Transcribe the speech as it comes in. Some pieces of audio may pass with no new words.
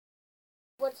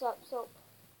what's up? So,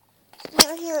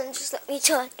 Steven here, and just let me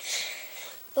turn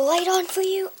the light on for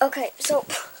you. Okay, so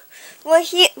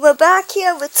we're back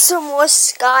here with some more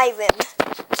Skyrim.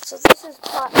 So this is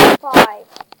part 5,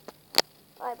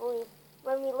 I believe.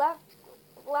 When we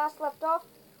last left off,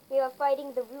 we were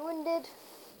fighting the ruined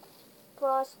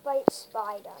frostbite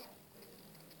spider,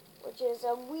 which is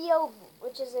a real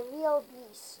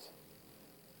beast.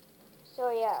 So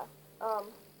yeah,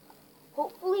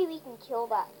 hopefully we can kill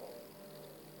that thing.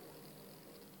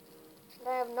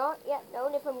 I have not yet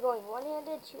known if I'm going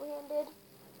one-handed, two-handed,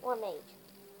 or mage,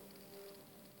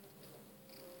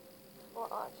 or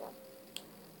archer.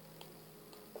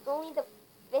 It's only the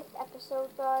 5th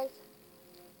episode, guys.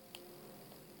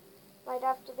 Right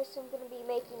after this, I'm going to be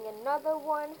making another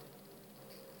one.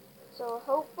 So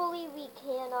hopefully we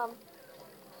can,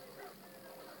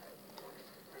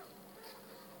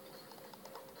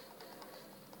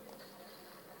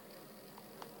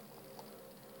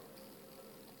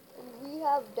 we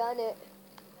have done it.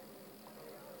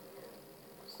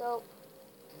 So,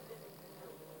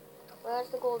 where's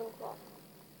the golden claw?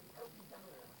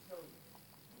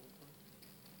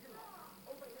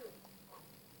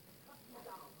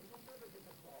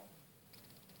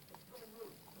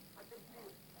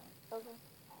 Okay.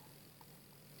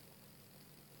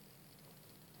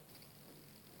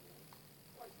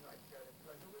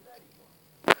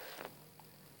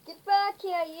 Get back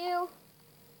here, you!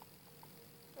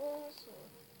 Where is he?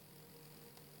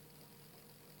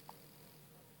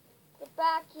 Get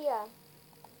back here!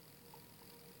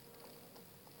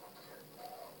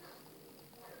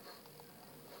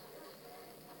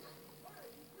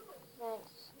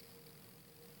 Thanks.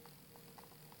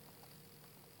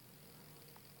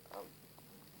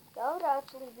 That would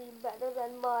actually be better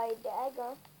than my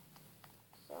dagger.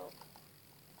 So.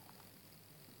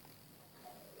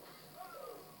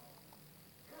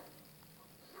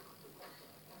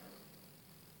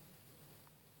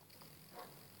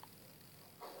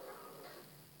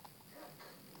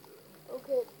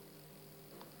 Okay.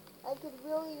 I could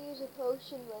really use a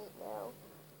potion right now.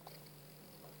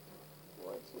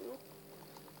 Or two.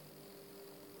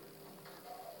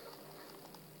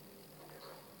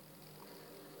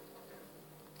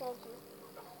 Thank you.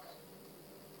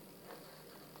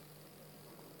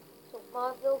 So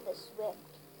Marville the Swift,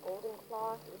 Golden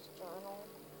Claw, his journal.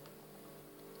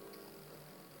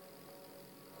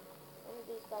 One of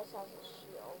these guys has a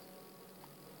shield.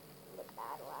 And a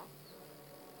battle axe.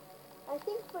 I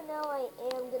think for now I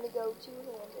am gonna go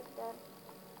two-handed then.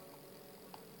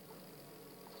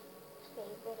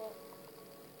 Favorite it.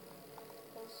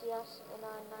 Can see us in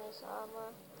our nice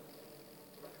armor.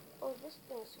 Oh, this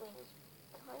thing swings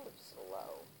kind of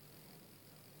slow.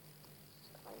 It's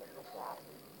kind of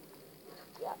crappy.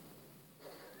 Yep.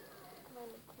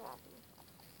 Kind of crappy.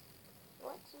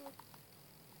 Let's see.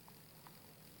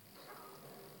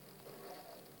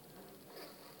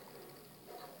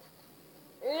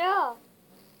 Yeah!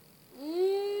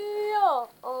 Yeah!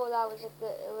 Oh, that was a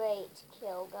great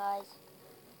kill, guys.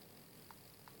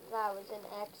 That was an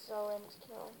excellent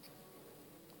kill.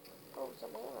 Oh, some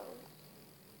arrows.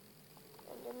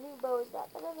 And the new bow, is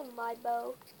that better than my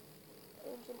bow?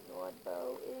 Ancient Lord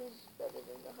bow is better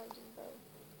than the hunting bow.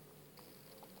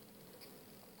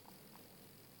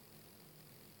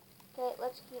 Okay,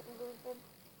 let's keep moving.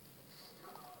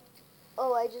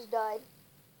 Oh, I just died.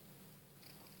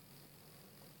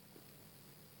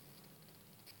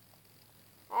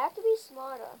 I have to be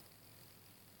smarter.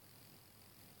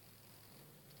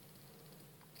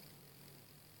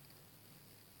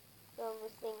 Over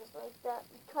things like that,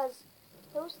 because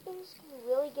those things can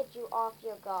really get you off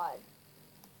your guard.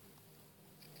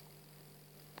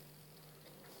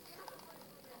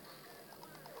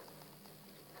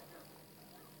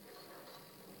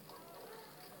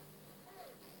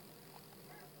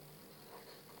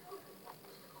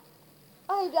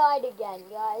 I died again,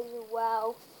 guys.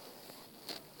 Wow.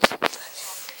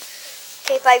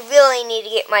 Okay, if I really need to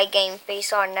get my game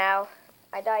face on now.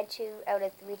 I died 2 out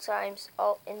of 3 times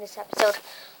all in this episode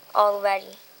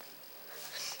already.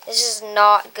 This is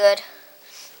not good.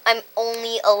 I'm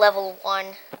only a level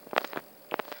 1.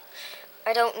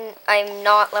 I'm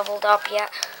not leveled up yet.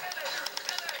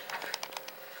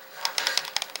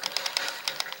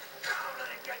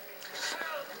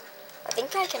 I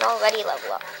think I can already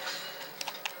level up.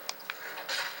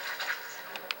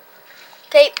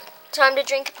 Okay, time to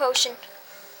drink a potion.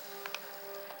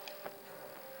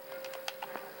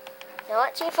 Now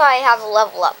let's see if I have a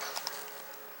level up.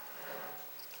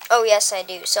 Oh yes, I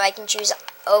do. So I can choose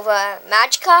over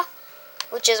Magicka,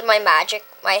 which is my magic,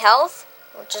 my health,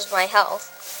 which is my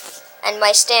health, and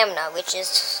my stamina, which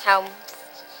is how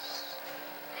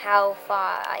how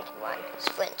far I can run.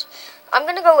 Sprint. I'm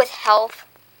gonna go with health.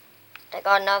 I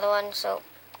got another one, so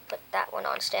put that one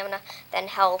on stamina. Then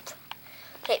health.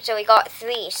 Okay, so we got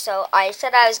 3. So I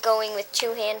said I was going with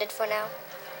two-handed for now.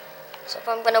 So if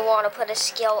I'm gonna want to put a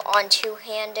skill on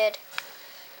two-handed,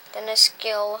 then a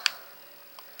skill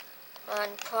on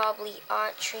probably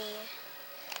archery,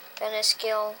 then a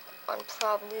skill on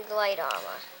probably light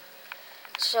armor.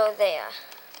 So there.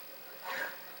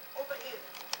 Over here.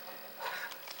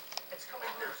 It's coming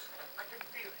loose. I can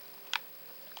feel it.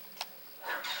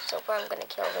 So far I'm gonna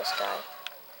kill this guy.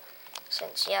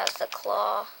 Since he has the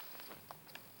claw.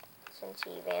 Since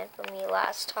he ran from me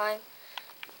last time.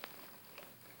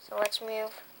 So let's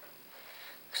move.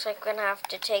 Looks like we're gonna have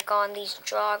to take on these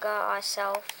Draga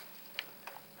ourselves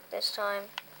this time.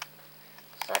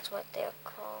 So that's what they're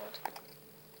called.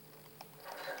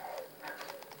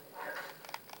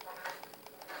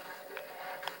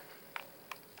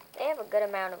 They have a good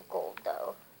amount of gold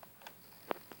though.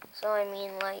 So I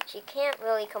mean, like, you can't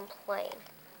really complain.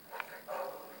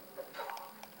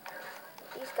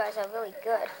 These guys are really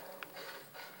good.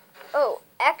 Oh,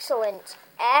 excellent.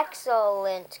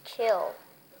 Excellent kill.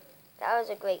 That was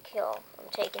a great kill. I'm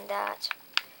taking that.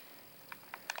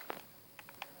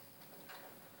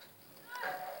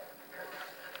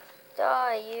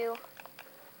 Die, you.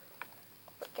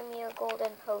 But give me a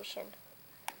golden potion.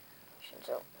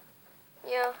 So,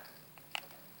 yeah.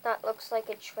 That looks like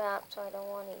a trap, so I don't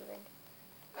want to even.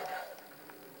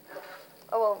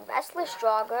 Oh, a restless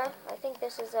Draugr. I think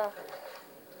this is a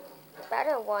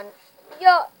better one.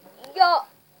 Yeah, yeah.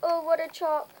 Oh, what a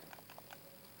chop.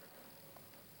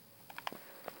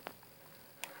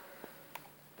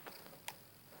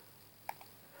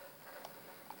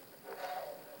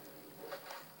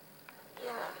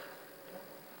 Yeah.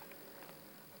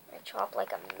 I chop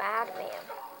like a madman.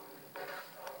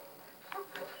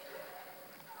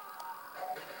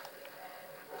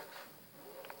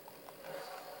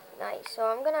 Nice. So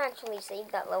I'm gonna actually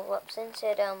save that level up since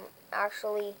it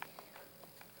actually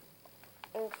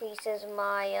increases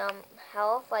my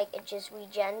health. Like, it just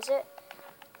regens it.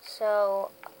 So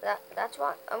that's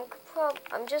why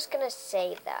I'm just gonna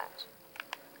save that.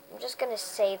 I'm just gonna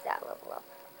save that level up.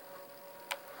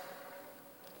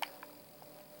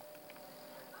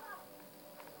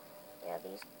 Yeah,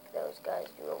 those guys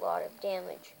do a lot of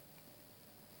damage.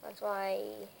 That's why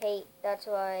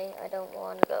I don't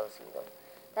want to go through them.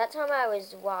 That time I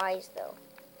was wise though.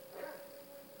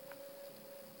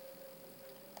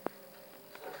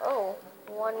 Oh,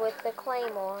 one with the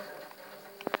claymore.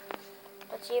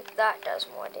 Let's see if that does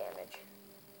more damage.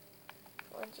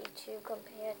 22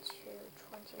 compared to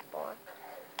 24.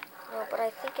 No, but I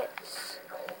think it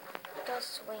does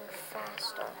swing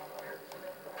faster.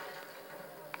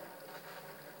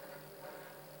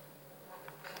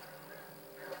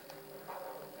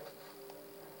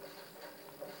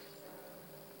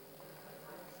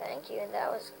 Thank you, and that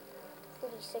was a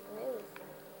pretty sick move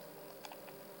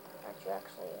that you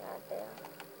actually had there.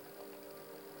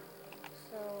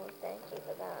 So, thank you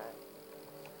for that.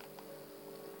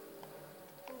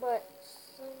 But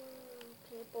some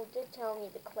people did tell me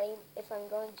if I'm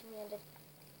going two-handed,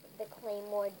 the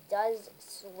claymore does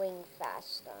swing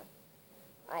faster.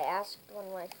 I asked one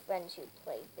of my friends who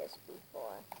played this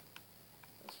before,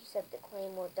 and she said the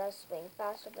claymore does swing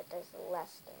faster, but does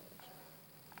less damage.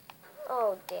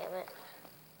 Oh, damn it.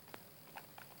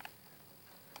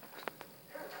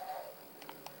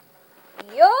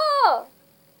 Yeah!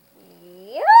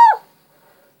 Yeah!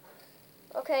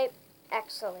 Okay,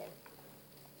 excellent.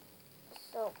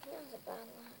 So, here's a battle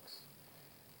axe.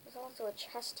 There's also a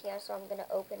chest here, so I'm gonna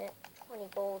open it. 20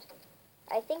 gold.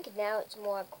 I think now it's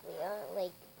more clear,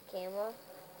 like, camera.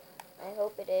 I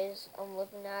hope it is. I'm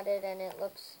looking at it and it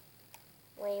looks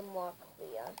way more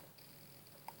clear.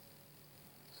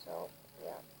 So,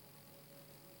 yeah.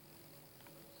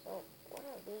 So, what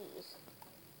are these?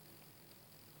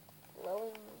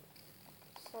 Glowing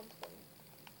something.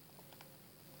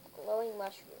 Glowing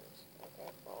mushrooms. Okay,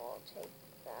 well, I'll take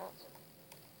that.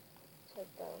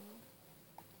 Take them.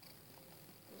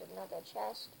 There's another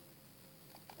chest.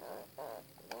 That.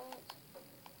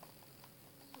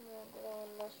 More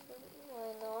glowing mushroom. Why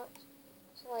not?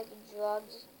 It's like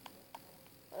drugs.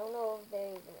 I don't know if there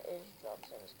even is drugs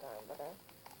in Skyrim, but I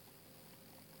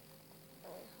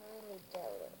highly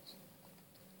doubt it.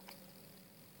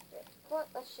 But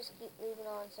let's just keep moving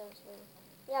on since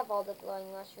we have all the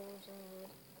glowing mushrooms we need.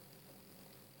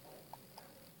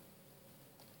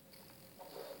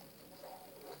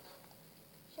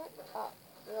 Shut up,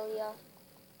 Lilia.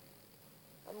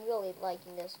 I'm really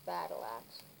liking this battle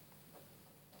axe.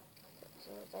 It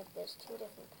seems like there's two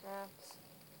different paths.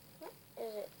 What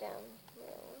is it?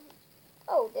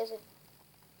 there's a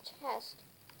chest.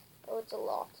 Oh, it's a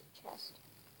locked chest.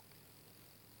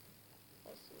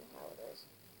 Let's see how it is.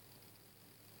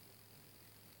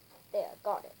 There,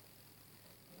 got it.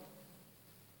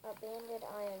 A banded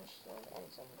iron shield and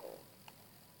some gold.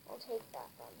 I'll take that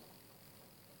then.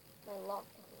 My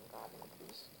lockpicking got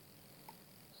increased.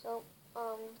 So,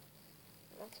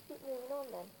 let's keep moving on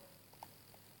then.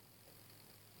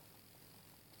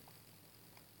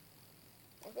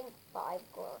 I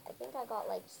think I got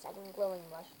like 7 glowing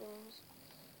mushrooms.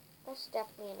 That's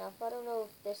definitely enough. I don't know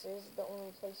if this is the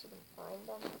only place you can find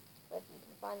them, but you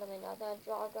can find them in other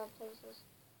Draga places.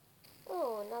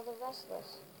 Oh, another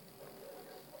restless.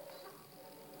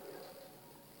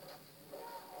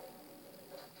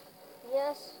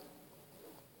 Yes.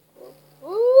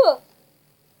 Ooh!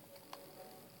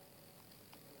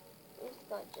 This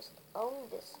guy just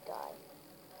owned this guy.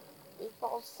 The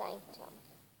false sanctum.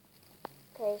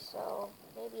 Okay, so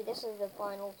maybe this is the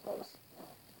final place.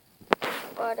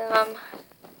 But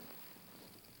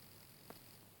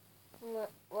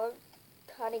we're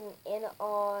cutting in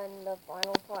on the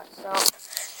final part. So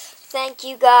thank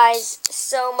you guys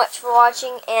so much for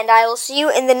watching, and I will see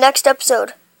you in the next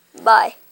episode. Bye.